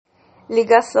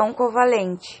Ligação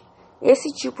covalente. Esse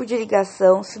tipo de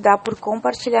ligação se dá por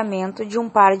compartilhamento de um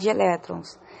par de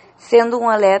elétrons, sendo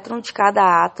um elétron de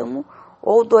cada átomo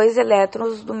ou dois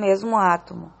elétrons do mesmo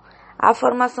átomo. A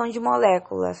formação de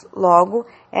moléculas. Logo,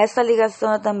 essa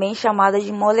ligação é também chamada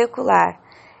de molecular.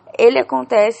 Ele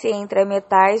acontece entre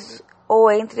metais ou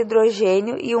entre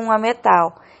hidrogênio e um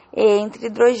ametal, e entre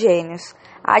hidrogênios.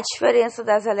 A diferença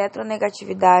das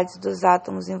eletronegatividades dos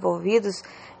átomos envolvidos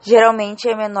geralmente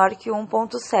é menor que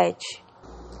 1,7.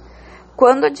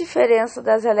 Quando a diferença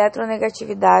das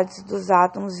eletronegatividades dos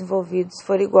átomos envolvidos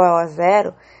for igual a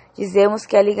zero, dizemos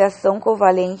que a ligação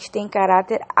covalente tem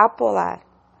caráter apolar.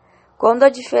 Quando a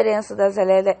diferença das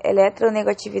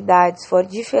eletronegatividades for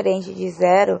diferente de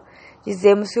zero,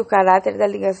 dizemos que o caráter da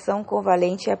ligação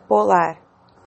covalente é polar.